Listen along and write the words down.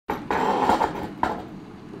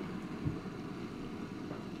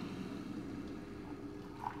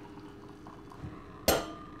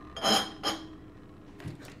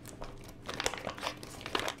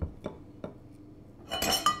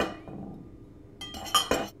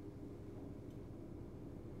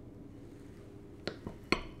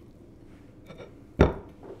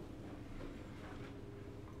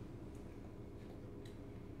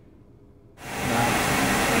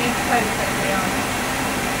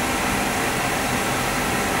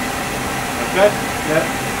Good? Yeah.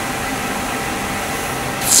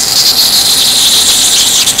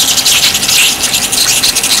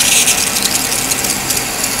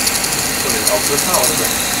 Put it off the towel, isn't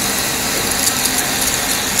it?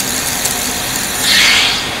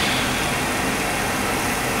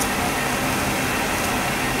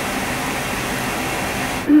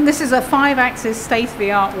 This is a 5-axis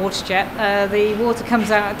state-of-the-art water jet. The water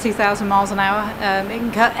comes out at 2,000 miles an hour. It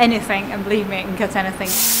can cut anything, and believe me, it can cut anything.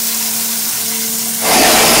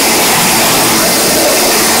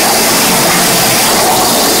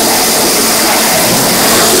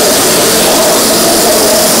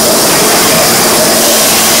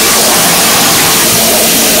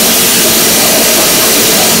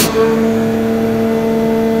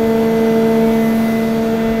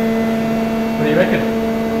 What do you reckon?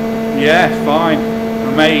 Yeah, fine.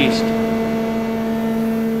 Amazed.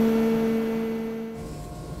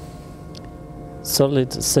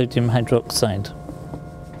 Solid sodium hydroxide.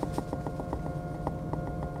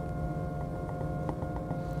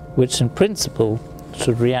 Which in principle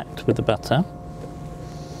should react with the butter,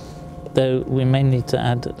 though we may need to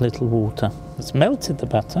add a little water. It's melted the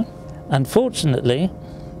butter. Unfortunately,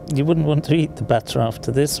 you wouldn't want to eat the batter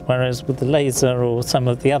after this, whereas with the laser or some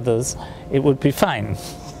of the others, it would be fine.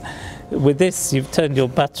 With this, you've turned your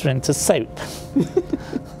butter into soap.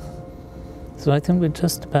 So I think we're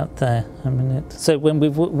just about there. So when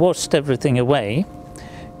we've washed everything away,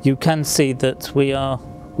 you can see that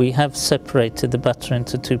we have separated the butter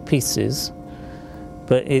into 2 pieces,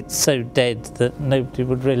 but it's so dead that nobody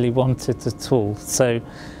would really want it at all. So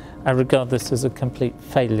I regard this as a complete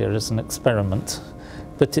failure as an experiment,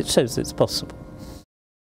 but it shows it's possible.